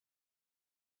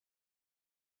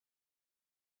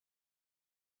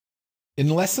In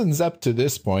lessons up to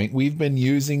this point, we've been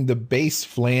using the base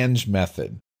flange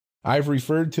method. I've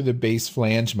referred to the base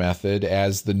flange method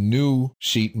as the new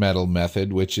sheet metal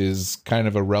method, which is kind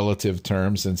of a relative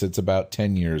term since it's about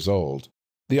 10 years old.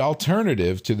 The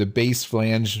alternative to the base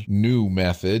flange new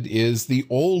method is the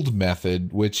old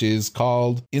method, which is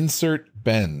called insert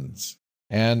bends.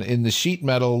 And in the sheet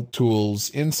metal tools,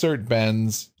 insert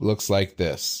bends looks like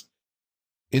this.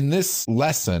 In this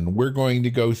lesson, we're going to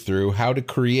go through how to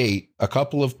create a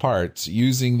couple of parts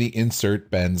using the insert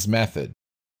bends method.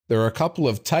 There are a couple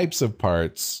of types of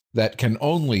parts that can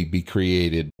only be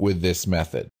created with this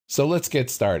method. So let's get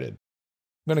started.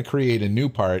 I'm going to create a new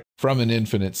part from an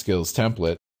Infinite Skills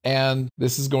template, and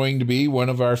this is going to be one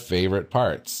of our favorite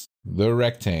parts, the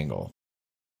rectangle.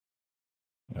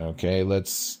 Okay,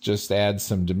 let's just add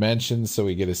some dimensions so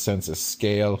we get a sense of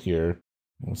scale here.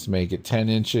 Let's make it 10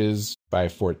 inches by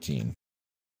 14.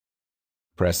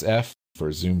 Press F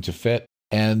for zoom to fit.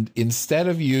 And instead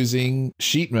of using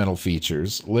sheet metal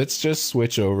features, let's just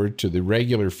switch over to the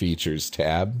regular features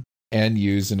tab and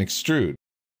use an extrude.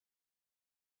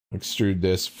 Extrude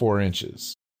this 4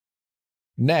 inches.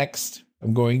 Next,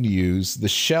 I'm going to use the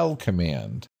shell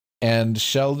command and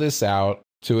shell this out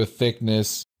to a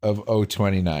thickness of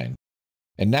 0.29.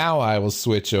 And now I will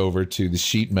switch over to the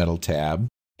sheet metal tab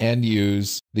and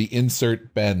use the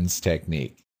insert bends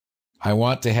technique. I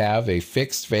want to have a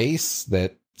fixed face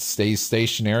that stays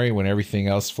stationary when everything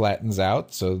else flattens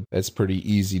out, so that's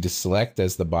pretty easy to select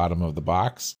as the bottom of the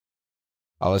box.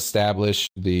 I'll establish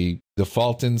the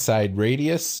default inside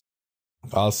radius.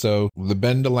 Also, the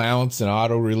bend allowance and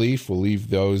auto relief, will leave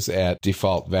those at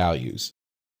default values.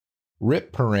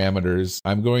 Rip parameters,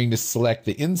 I'm going to select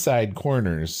the inside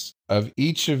corners of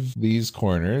each of these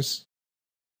corners,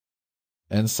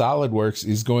 and SolidWorks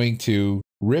is going to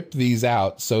rip these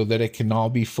out so that it can all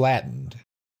be flattened.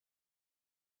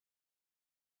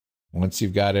 Once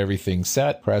you've got everything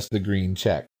set, press the green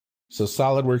check. So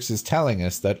SolidWorks is telling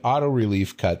us that auto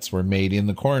relief cuts were made in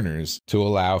the corners to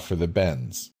allow for the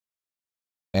bends.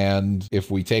 And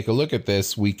if we take a look at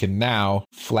this, we can now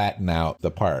flatten out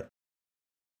the part.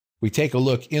 We take a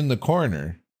look in the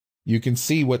corner, you can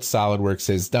see what SolidWorks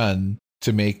has done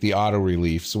to make the auto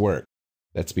reliefs work.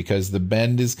 That's because the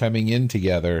bend is coming in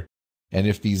together, and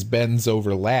if these bends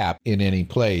overlap in any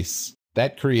place,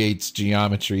 that creates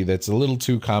geometry that's a little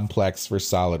too complex for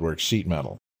SolidWorks sheet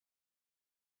metal.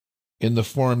 In the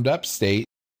formed up state,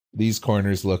 these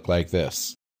corners look like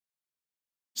this.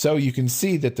 So you can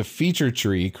see that the feature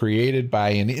tree created by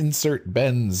an insert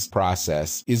bends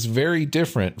process is very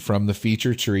different from the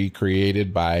feature tree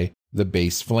created by the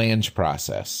base flange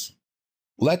process.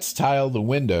 Let's tile the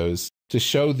windows to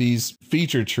show these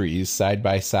feature trees side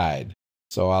by side.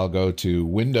 So I'll go to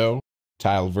Window,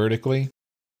 Tile Vertically.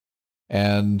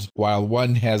 And while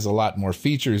one has a lot more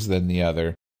features than the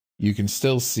other, you can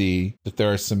still see that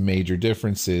there are some major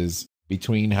differences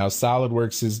between how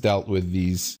SolidWorks has dealt with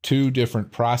these two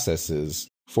different processes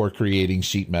for creating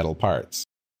sheet metal parts.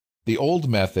 The old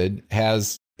method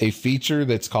has a feature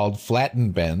that's called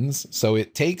flatten bends, so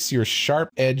it takes your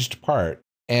sharp-edged part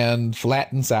and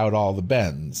flattens out all the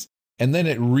bends, and then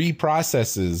it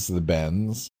reprocesses the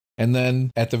bends, and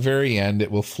then at the very end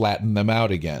it will flatten them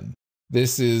out again.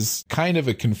 This is kind of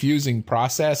a confusing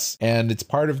process, and it's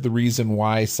part of the reason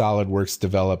why SolidWorks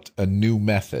developed a new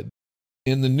method.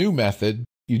 In the new method,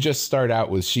 you just start out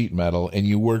with sheet metal and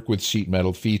you work with sheet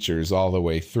metal features all the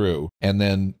way through. And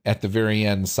then at the very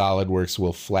end, SolidWorks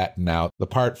will flatten out the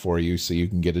part for you so you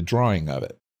can get a drawing of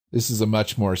it. This is a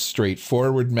much more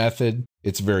straightforward method.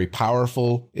 It's very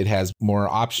powerful. It has more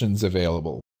options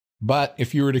available. But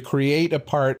if you were to create a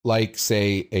part like,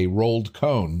 say, a rolled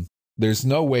cone, there's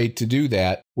no way to do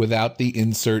that without the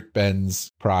insert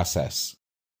bends process.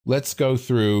 Let's go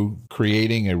through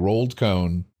creating a rolled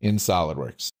cone in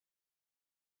SolidWorks.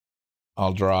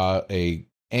 I'll draw an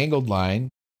angled line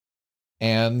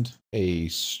and a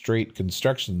straight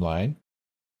construction line.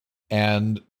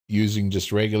 And using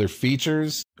just regular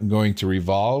features, I'm going to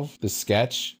revolve the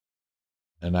sketch.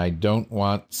 And I don't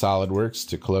want SolidWorks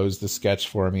to close the sketch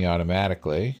for me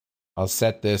automatically. I'll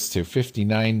set this to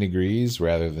 59 degrees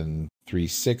rather than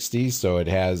 360, so it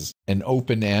has an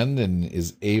open end and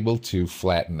is able to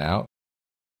flatten out.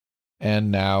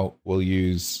 And now we'll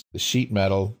use the sheet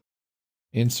metal,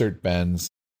 insert bends,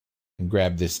 and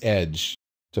grab this edge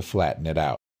to flatten it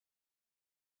out.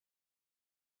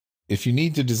 If you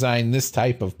need to design this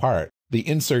type of part, the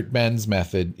insert bends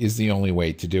method is the only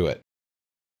way to do it.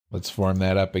 Let's form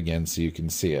that up again so you can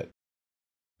see it.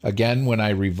 Again, when I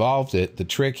revolved it, the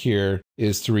trick here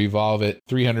is to revolve it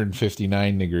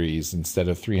 359 degrees instead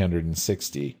of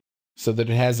 360. so that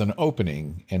it has an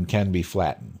opening and can be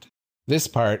flattened. This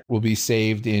part will be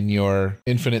saved in your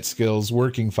Infinite Skills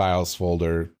Working Files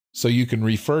folder, so you can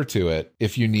refer to it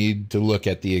if you need to look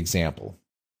at the example.